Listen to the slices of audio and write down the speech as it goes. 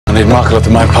need Markle at the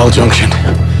Magpie Junction.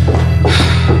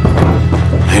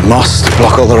 Need Moss to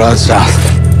block all the roads south.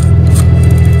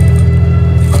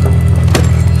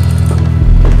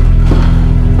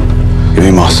 Give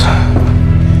me Moss.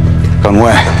 Gone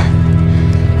where?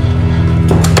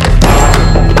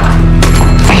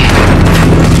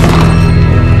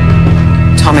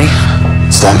 Tommy.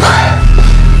 It's them.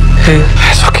 Who?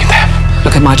 It's fucking them.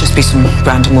 Look, it might just be some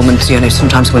random woman, because you know,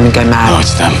 sometimes women go mad. No,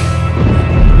 it's them.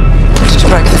 Did you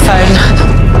break the phone?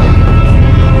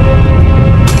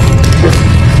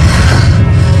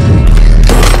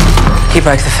 He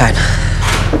broke the phone.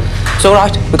 It's all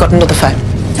right. We got another phone.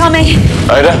 Tommy,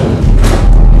 Ida?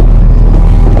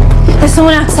 there's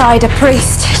someone outside, a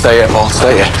priest. Stay here, Paul.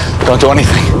 Stay here. Don't do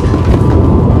anything.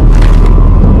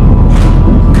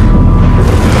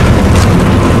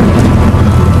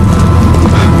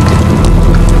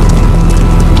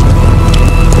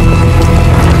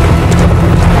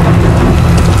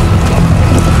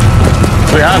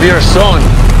 We have your son.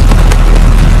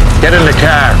 Get in the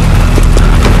car.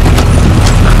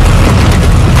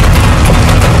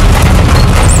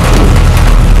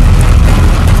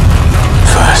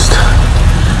 First,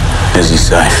 is he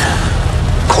safe?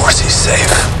 Of course he's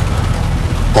safe.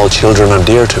 All children are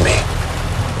dear to me.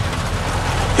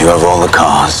 You have all the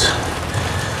cars.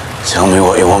 Tell me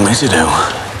what you want me to do,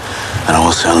 and I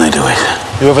will certainly do it.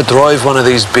 You ever drive one of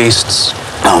these beasts?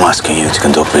 I'm asking you to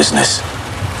conduct business.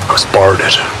 I was borrowed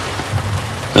it.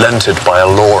 Lent it by a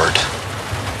lord.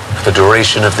 For the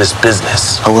duration of this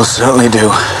business. I will certainly do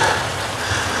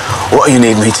what you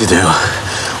need me to do,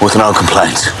 with no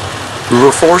complaints. We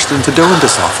were forced into doing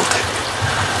this awful thing.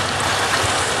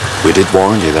 We did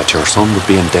warn you that your son would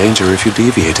be in danger if you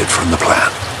deviated from the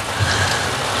plan.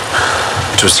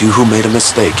 It was you who made a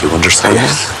mistake, you understand?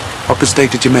 Yes. What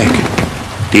mistake did you make?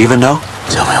 Do you even know?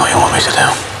 Tell me what you want me to do.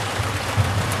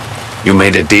 You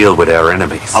made a deal with our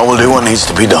enemies. I will do what needs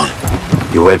to be done.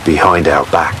 You went behind our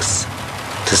backs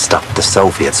to stop the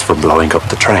Soviets from blowing up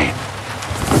the train.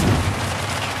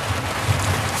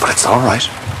 But it's all right.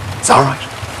 It's all right.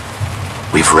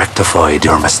 We've rectified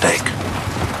your mistake.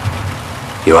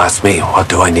 You asked me, what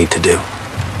do I need to do?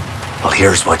 Well,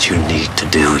 here's what you need to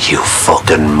do, you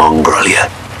fucking mongrel, you.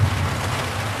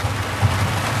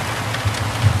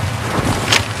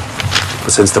 But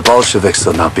since the Bolsheviks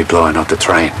will not be blowing up the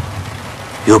train,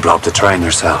 you'll blow up the train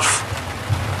yourself.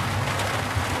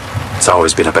 It's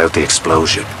always been about the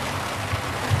explosion.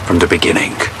 From the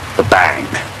beginning, the bang,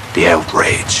 the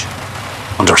outrage.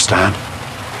 Understand?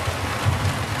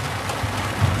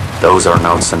 Those are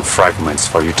notes and fragments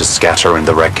for you to scatter in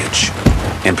the wreckage,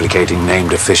 implicating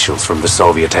named officials from the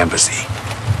Soviet embassy.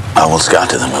 I will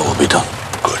scatter them, it will be done.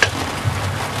 Good.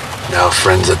 Now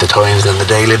friends at the Times and the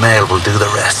Daily Mail will do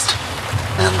the rest.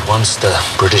 And once the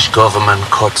British government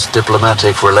cuts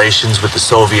diplomatic relations with the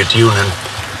Soviet Union,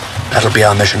 that'll be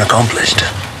our mission accomplished.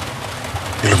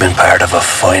 You'll have been part of a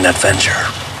fine adventure.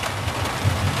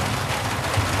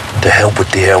 To help with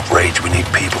the outrage, we need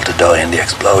people to die in the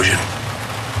explosion.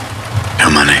 How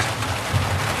many?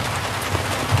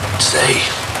 Say,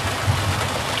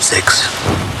 6.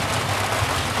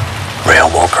 Rail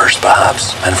workers,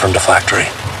 perhaps, men from the factory.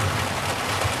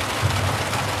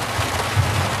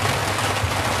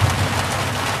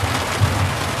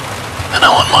 And I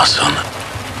want my son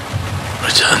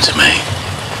returned to me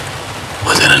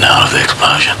within an hour of the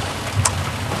explosion.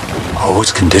 Oh,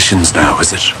 it's conditions now,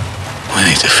 is it? We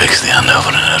need to fix the handover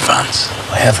in advance.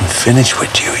 I haven't finished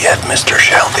with you yet, Mr.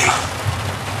 Shelby.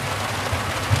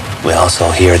 We also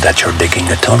hear that you're digging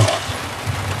a tunnel.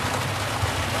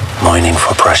 Mining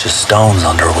for precious stones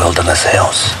under Wilderness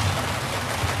Hills.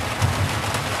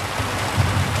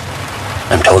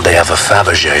 I'm told they have a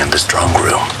Fabergé in the strong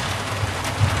room.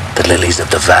 The lilies of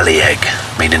the valley egg,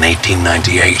 made in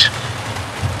 1898.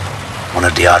 One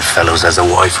of the odd fellows has a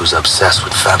wife who's obsessed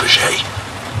with Fabergé.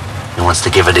 He wants to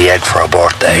give her the egg for her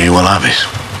birthday. He will have it.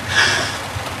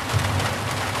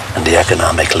 And the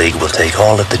Economic League will take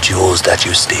all of the jewels that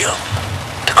you steal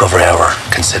to cover our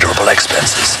considerable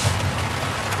expenses.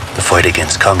 The fight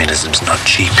against communism's not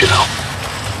cheap, you know.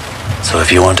 So if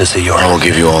you want to see your... I will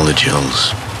give you all the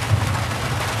jewels.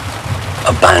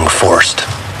 A bang first.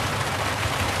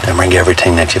 Then bring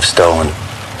everything that you've stolen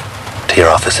to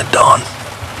your office at dawn.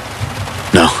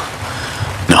 No.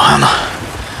 No, Hannah.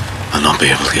 I'll not be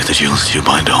able to get the jewels to you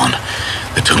by dawn.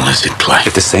 The tunnel is in play.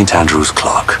 If the St. Andrew's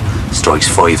clock strikes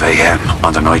 5 a.m.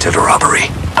 on the night of the robbery,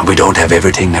 and we don't have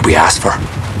everything that we asked for,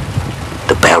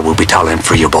 the bell will be tolling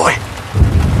for you, boy.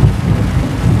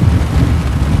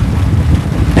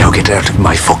 Now get out of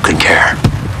my fucking care.